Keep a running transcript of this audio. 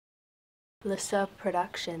Lissa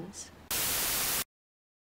Productions.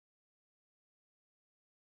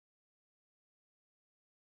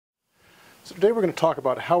 So today we're going to talk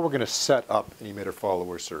about how we're going to set up an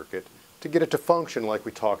emitter-follower circuit to get it to function like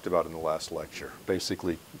we talked about in the last lecture.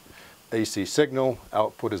 Basically, AC signal,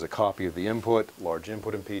 output is a copy of the input, large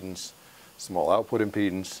input impedance, small output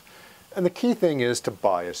impedance. And the key thing is to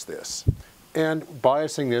bias this. And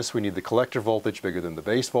biasing this, we need the collector voltage bigger than the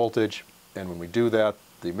base voltage. And when we do that,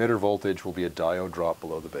 the emitter voltage will be a diode drop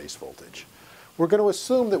below the base voltage. We're going to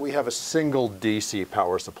assume that we have a single DC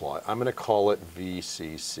power supply. I'm going to call it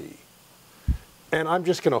VCC. And I'm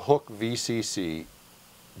just going to hook VCC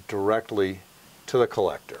directly to the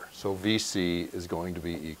collector. So VC is going to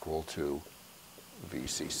be equal to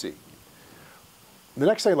VCC. The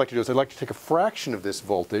next thing I'd like to do is I'd like to take a fraction of this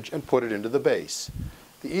voltage and put it into the base.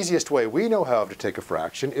 The easiest way we know how to take a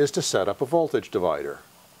fraction is to set up a voltage divider.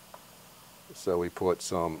 So we put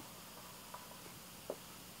some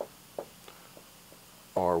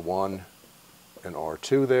R1 and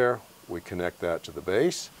R2 there. We connect that to the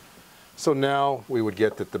base. So now we would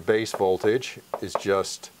get that the base voltage is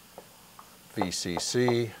just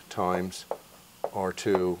VCC times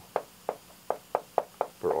R2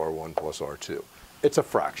 for R1 plus R2. It's a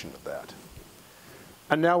fraction of that.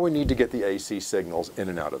 And now we need to get the AC signals in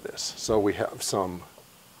and out of this. So we have some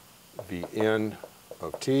Vin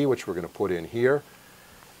of T, which we're going to put in here.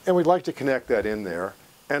 And we'd like to connect that in there.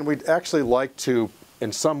 And we'd actually like to,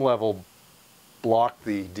 in some level, block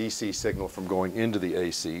the DC signal from going into the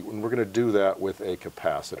AC. And we're going to do that with a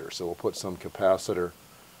capacitor. So we'll put some capacitor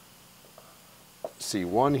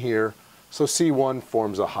C1 here. So C1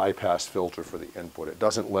 forms a high-pass filter for the input. It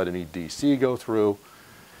doesn't let any DC go through.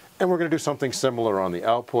 And we're going to do something similar on the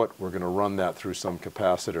output. We're going to run that through some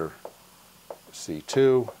capacitor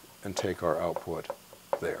C2 and take our output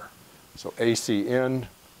there. So AC in,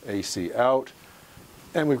 AC out,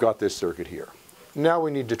 and we've got this circuit here. Now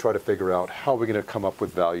we need to try to figure out how we're going to come up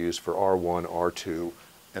with values for R1, R2,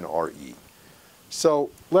 and RE.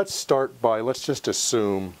 So let's start by, let's just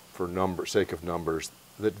assume, for sake of numbers,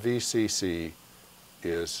 that VCC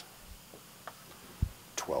is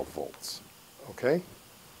 12 volts. Okay?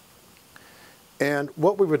 And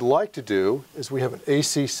what we would like to do is we have an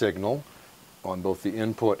AC signal on both the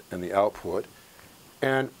input and the output.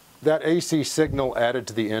 And that AC signal added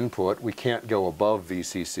to the input, we can't go above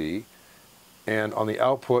VCC. And on the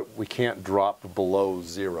output, we can't drop below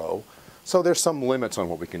 0. So there's some limits on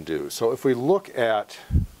what we can do. So if we look at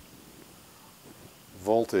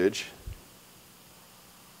voltage,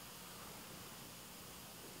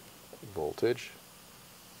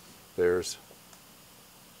 there's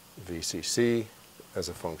VCC as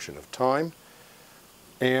a function of time.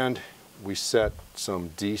 And we set some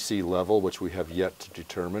DC level, which we have yet to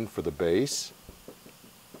determine, for the base.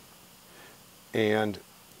 And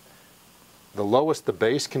the lowest the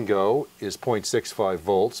base can go is 0.65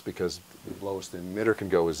 volts, because the lowest the emitter can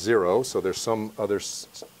go is 0. So there's something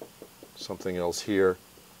else here,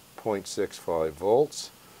 0.65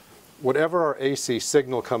 volts. Whatever our AC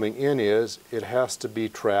signal coming in is, it has to be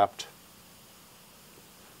trapped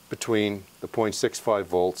between the 0.65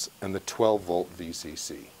 volts and the 12 volt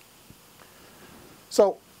VCC.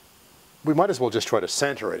 So we might as well just try to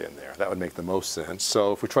center it in there. That would make the most sense.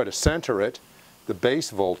 So if we try to center it, the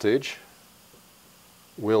base voltage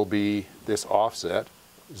will be this offset,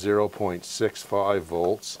 0.65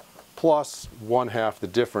 volts, plus 1/2 the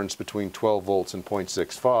difference between 12 volts and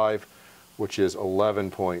 0.65, which is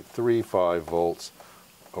 11.35 volts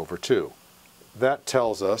over 2. That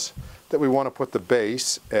tells us that we want to put the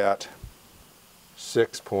base at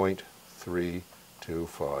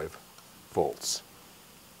 6.325 volts.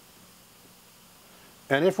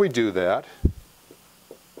 And if we do that,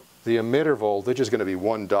 the emitter voltage is going to be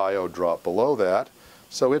one diode drop below that.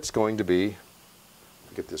 So it's going to be,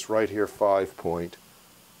 get this right here,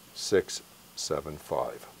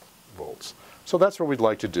 5.675 volts. So that's what we'd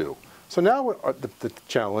like to do. So now the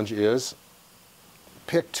challenge is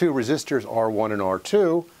pick two resistors, R1 and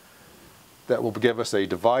R2, that will give us a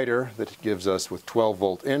divider that gives us, with 12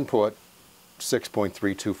 volt input,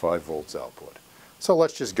 6.325 volts output. So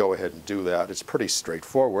let's just go ahead and do that. It's pretty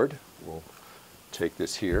straightforward. We'll take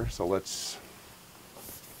this here. So let's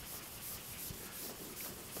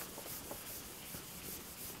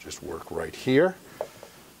just work right here.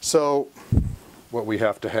 So what we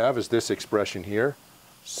have to have is this expression here,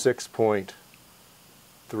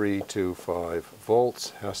 6.325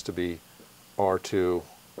 volts has to be R2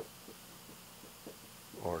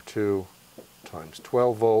 times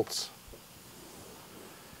 12 volts.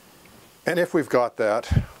 And if we've got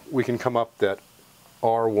that, we can come up that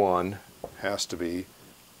R1 has to be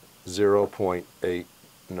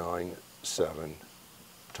 0.897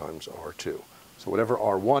 times R2. So whatever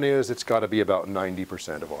R1 is, it's got to be about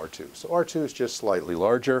 90% of R2. So R2 is just slightly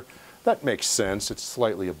larger. That makes sense. It's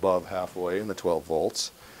slightly above halfway in the 12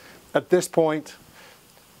 volts. At this point,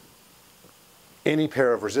 any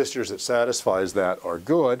pair of resistors that satisfies that are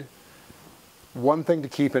good. One thing to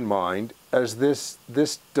keep in mind is this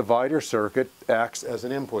divider circuit acts as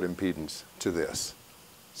an input impedance to this.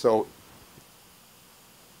 So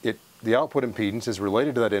the output impedance is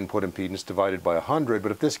related to that input impedance divided by 100,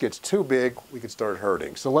 but if this gets too big, we could start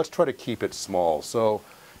hurting. So let's try to keep it small. So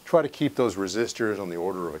try to keep those resistors on the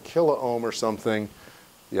order of a kilo ohm or something.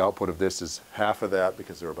 The output of this is half of that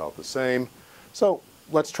because they're about the same. So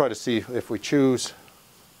let's try to see if we choose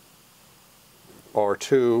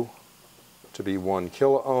R2 to be 1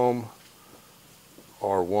 kilo ohm.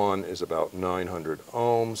 R1 is about 900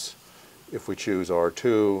 ohms. If we choose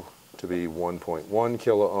R2 to be 1.1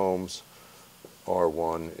 kilo ohms,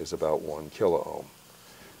 R1 is about 1 kilo ohm.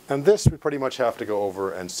 And this we pretty much have to go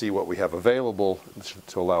over and see what we have available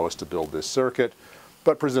to allow us to build this circuit,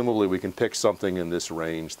 but presumably we can pick something in this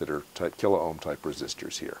range that are kilo ohm type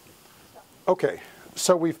resistors here. Okay,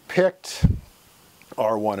 so we've picked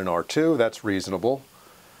R1 and R2, that's reasonable.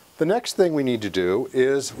 The next thing we need to do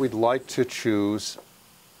is we'd like to choose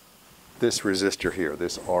this resistor here,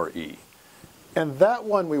 this RE. And that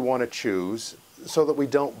one we want to choose so that we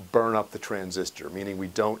don't burn up the transistor, meaning we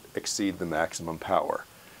don't exceed the maximum power.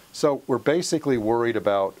 So we're basically worried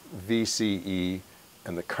about VCE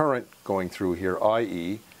and the current going through here,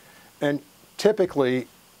 IE. And typically,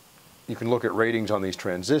 you can look at ratings on these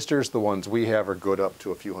transistors. The ones we have are good up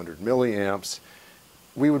to a few hundred milliamps.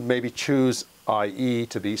 We would maybe choose IE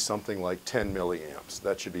to be something like 10 milliamps.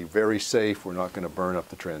 That should be very safe. We're not going to burn up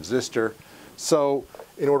the transistor. So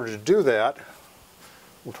in order to do that,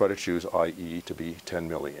 we'll try to choose IE to be 10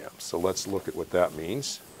 milliamps. So let's look at what that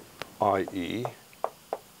means. IE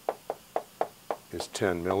is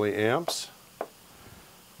 10 milliamps.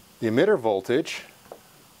 The emitter voltage,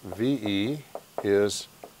 VE, is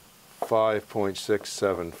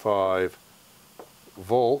 5.675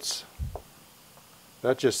 volts.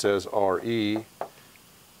 That just says RE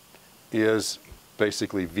is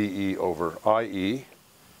basically VE over IE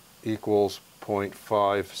equals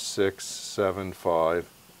 0.5675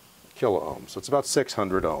 kilo ohms. So it's about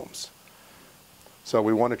 600 ohms. So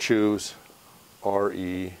we want to choose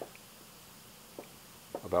RE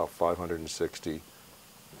about 560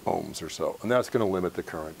 ohms or so. And that's going to limit the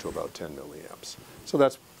current to about 10 milliamps. So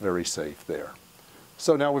that's very safe there.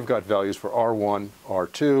 So now we've got values for R1,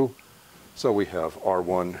 R2. So we have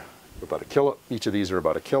R1 about a kilo, each of these are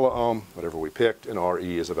about a kilo ohm, whatever we picked, and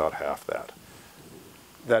RE is about half that.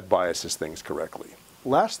 That biases things correctly.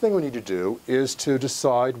 Last thing we need to do is to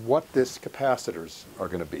decide what this capacitors are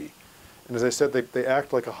going to be. And as I said, they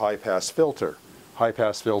act like a high-pass filter.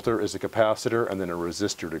 High-pass filter is a capacitor and then a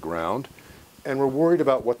resistor to ground. And we're worried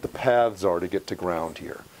about what the paths are to get to ground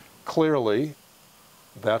here. Clearly,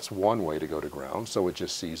 that's one way to go to ground, so it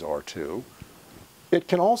just sees R2. It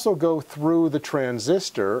can also go through the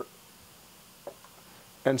transistor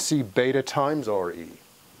and see beta times RE,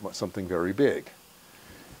 something very big.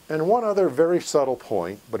 And one other very subtle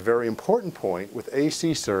point, but very important point, with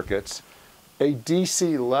AC circuits, a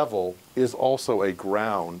DC level is also a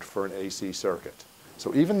ground for an AC circuit.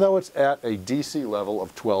 So even though it's at a DC level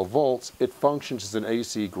of 12 volts, it functions as an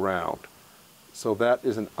AC ground. So that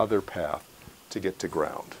is another path to get to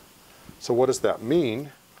ground. So what does that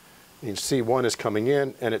mean? It means C1 is coming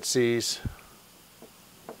in and it sees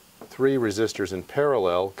 3 resistors in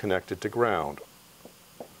parallel connected to ground.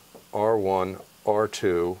 R1,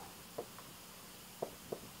 R2,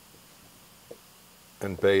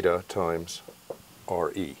 and beta times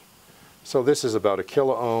RE. So this is about a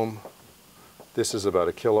kilo ohm, this is about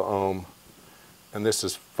a kilo ohm, and this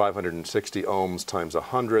is 560 ohms times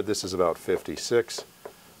 100. This is about 56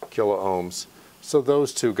 kilo ohms. So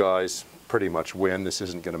those two guys pretty much win. This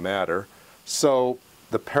isn't going to matter. So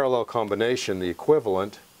the parallel combination, the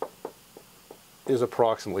equivalent, is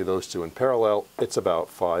approximately those two in parallel. It's about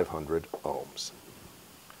 500 ohms.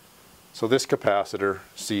 So this capacitor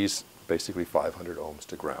sees basically 500 ohms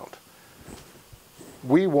to ground.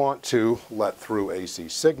 We want to let through AC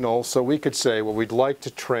signal, so we could say, well, we'd like to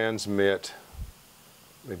transmit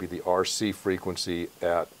maybe the RC frequency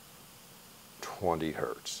at 20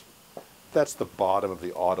 hertz. That's the bottom of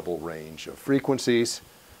the audible range of frequencies.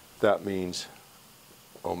 That means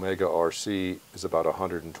omega RC is about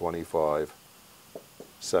 125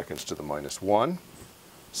 seconds to the minus 1.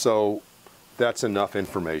 So that's enough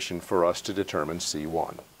information for us to determine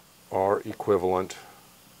C1. R equivalent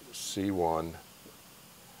C1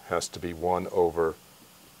 has to be 1 over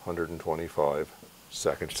 125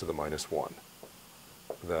 seconds to the minus 1.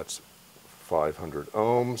 That's 500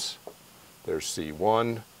 ohms. There's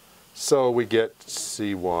C1. So we get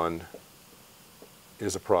C1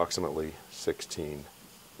 is approximately 16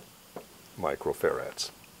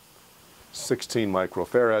 microfarads. 16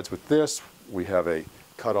 microfarads. With this, we have a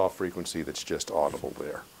cutoff frequency that's just audible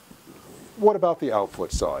there. What about the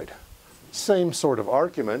output side? Same sort of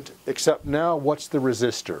argument, except now what's the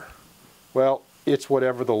resistor? Well, it's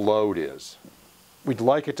whatever the load is. We'd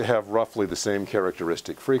like it to have roughly the same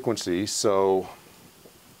characteristic frequency, so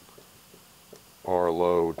R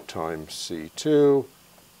load times C2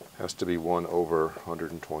 has to be 1 over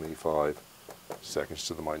 125 seconds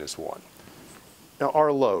to the minus 1. Now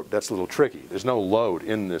our load, that's a little tricky. There's no load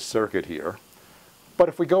in this circuit here. But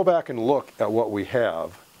if we go back and look at what we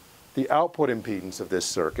have, the output impedance of this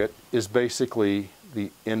circuit is basically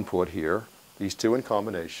the input here, these two in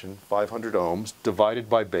combination, 500 ohms divided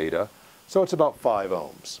by beta, so it's about 5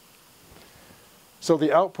 ohms. So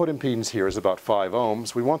the output impedance here is about 5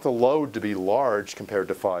 ohms. We want the load to be large compared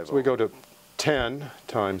to 5 ohms. So we go to 10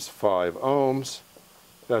 times 5 ohms.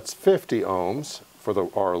 That's 50 ohms for the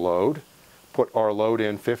R load. Put R load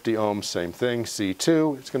in, 50 ohms, same thing.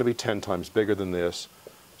 C2, it's going to be 10 times bigger than this.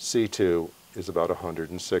 C2 is about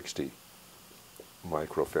 160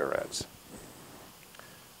 microfarads.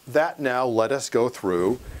 That now let us go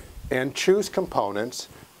through and choose components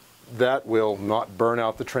that will not burn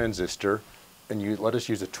out the transistor, and let us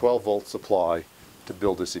use a 12-volt supply to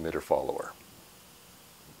build this emitter follower.